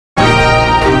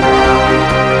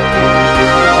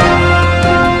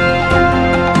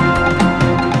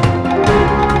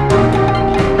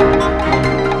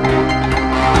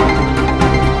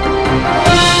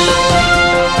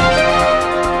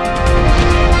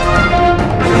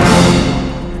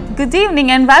Good evening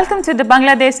and welcome to the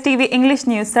Bangladesh TV English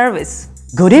News Service.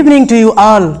 Good evening to you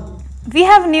all. We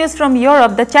have news from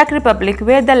Europe, the Czech Republic,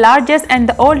 where the largest and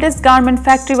the oldest garment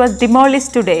factory was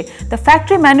demolished today. The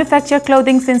factory manufactured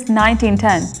clothing since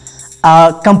 1910.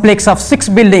 A complex of 6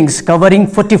 buildings covering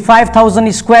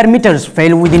 45,000 square meters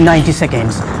fell within 90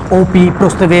 seconds. OP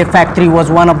Prostějov factory was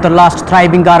one of the last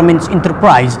thriving garments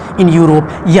enterprise in Europe,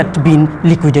 yet been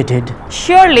liquidated.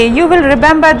 Surely you will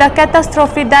remember the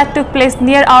catastrophe that took place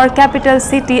near our capital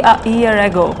city a year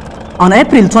ago. On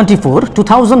April 24,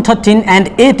 2013, an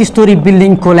 8-story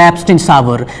building collapsed in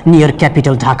Savar near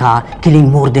capital Dhaka,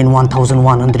 killing more than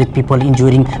 1,100 people,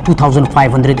 injuring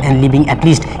 2,500 and leaving at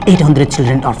least 800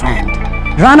 children orphaned.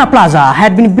 Rana Plaza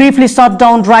had been briefly shut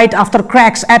down right after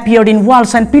cracks appeared in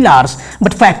walls and pillars,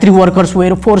 but factory workers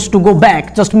were forced to go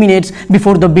back just minutes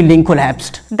before the building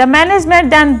collapsed. The management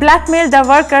then blackmailed the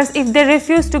workers if they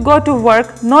refused to go to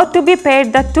work, not to be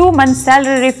paid the 2 months'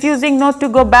 salary, refusing not to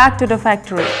go back to the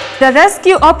factory. The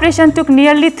rescue operation took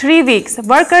nearly 3 weeks.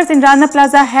 Workers in Rana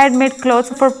Plaza had made clothes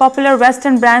for popular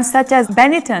Western brands such as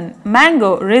Benetton,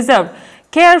 Mango, Reserve,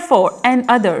 Carrefour and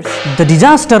others. The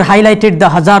disaster highlighted the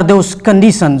hazardous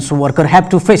conditions workers have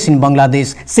to face in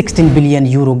Bangladesh's 16 billion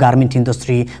euro garment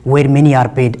industry, where many are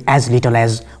paid as little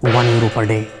as €1 per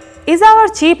day. Is our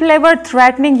cheap labor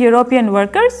threatening European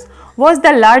workers? Was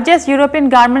the largest European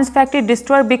garments factory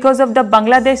destroyed because of the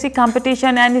Bangladeshi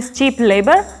competition and its cheap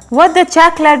labor? What the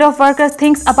Czech lad of workers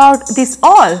thinks about this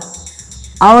all?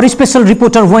 Our special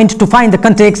reporter went to find the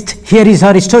context. Here is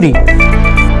her story.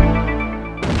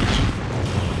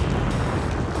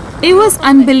 It was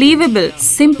unbelievable.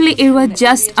 Simply, it was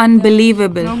just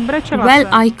unbelievable. Well,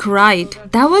 I cried.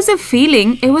 That was a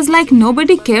feeling. It was like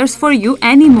nobody cares for you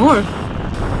anymore.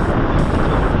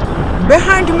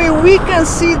 Behind me, we can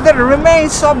see the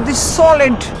remains of the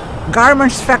solid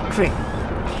garments factory,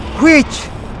 which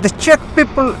the Czech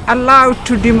people allowed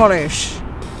to demolish.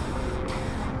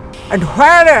 And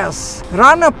whereas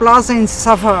Rana Plaza in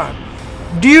Savar,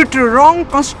 due to wrong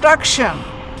construction,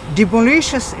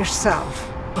 demolishes itself.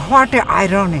 What a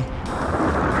irony.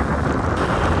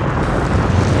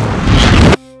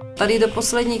 Until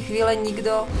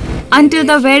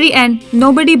the very end,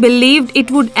 nobody believed it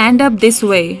would end up this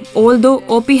way, although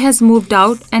OP has moved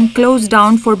out and closed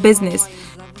down for business.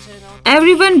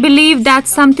 Everyone believed that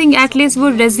something at least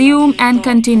would resume and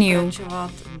continue.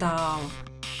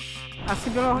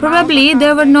 Probably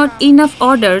there were not enough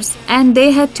orders and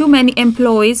they had too many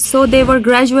employees, so they were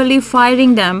gradually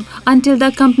firing them until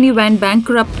the company went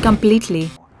bankrupt completely.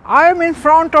 I am in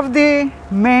front of the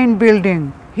main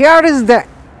building. Here is the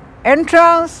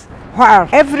entrance where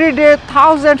every day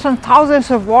thousands and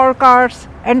thousands of workers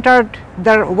entered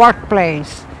their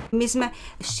workplace.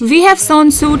 We have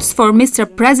sewn suits for Mr.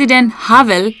 President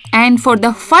Havel and for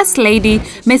the First Lady,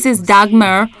 Mrs.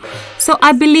 Dagmar. So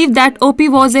I believe that OP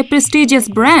was a prestigious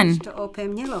brand.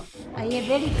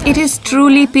 It is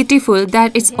truly pitiful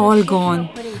that it's all gone,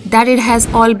 that it has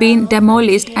all been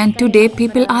demolished and today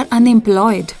people are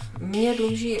unemployed.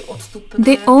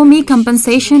 They owe me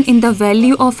compensation in the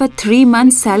value of a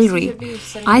 3-month salary.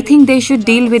 I think they should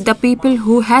deal with the people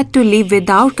who had to leave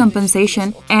without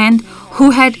compensation and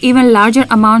who had even larger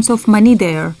amounts of money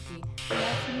there.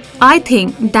 I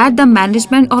think that the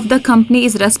management of the company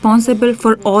is responsible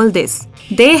for all this.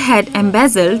 They had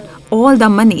embezzled all the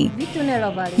money.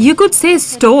 You could say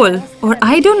stole, or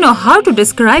I don't know how to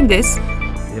describe this.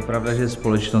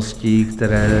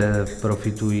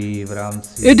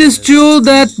 It is true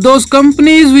that those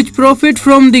companies which profit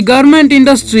from the garment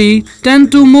industry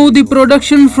tend to move the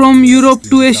production from Europe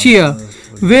to Asia,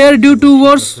 where due to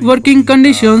worse working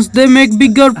conditions they make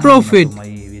bigger profit.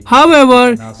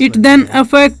 However, it then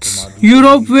affects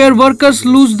Europe, where workers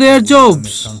lose their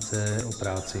jobs.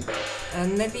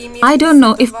 I don't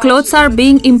know if clothes are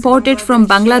being imported from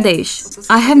Bangladesh.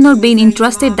 I have not been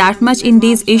interested that much in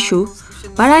these issues,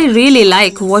 but I really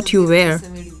like what you wear.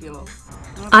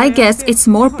 I guess it's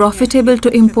more profitable to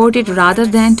import it rather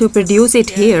than to produce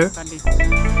it here.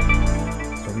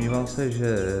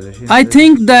 I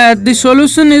think that the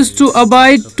solution is to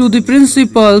abide to the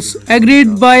principles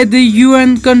agreed by the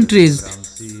UN countries.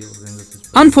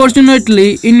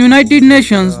 Unfortunately, in United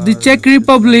Nations, the Czech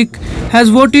Republic has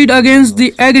voted against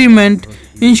the agreement,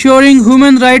 ensuring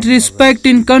human rights respect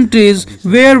in countries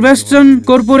where Western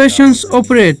corporations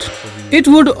operate. It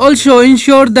would also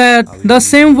ensure that the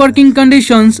same working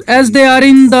conditions as they are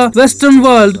in the Western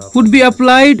world would be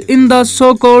applied in the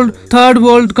so-called third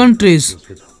world countries.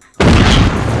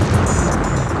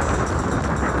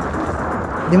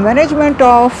 The management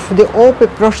of the OP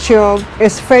Prostějov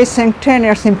is facing 10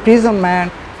 years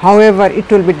imprisonment. However, it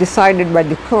will be decided by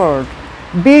the court.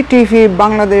 BTV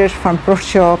Bangladesh from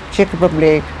Prostějov, Czech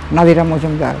Republic, Nadira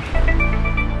Mojumdar.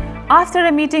 After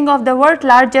a meeting of the world's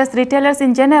largest retailers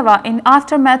in Geneva in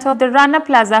aftermath of the Rana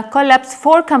Plaza collapse,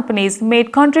 4 companies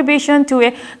made contribution to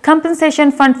a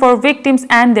compensation fund for victims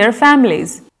and their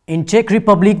families. In Czech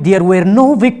Republic, there were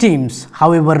no victims.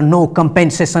 However, no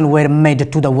compensation were made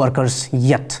to the workers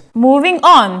yet. Moving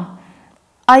on.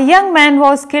 A young man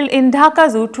was killed in Dhaka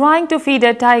Zoo trying to feed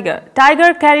a tiger.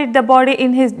 Tiger carried the body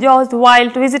in his jaws while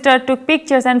visitors took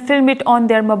pictures and filmed it on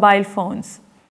their mobile phones.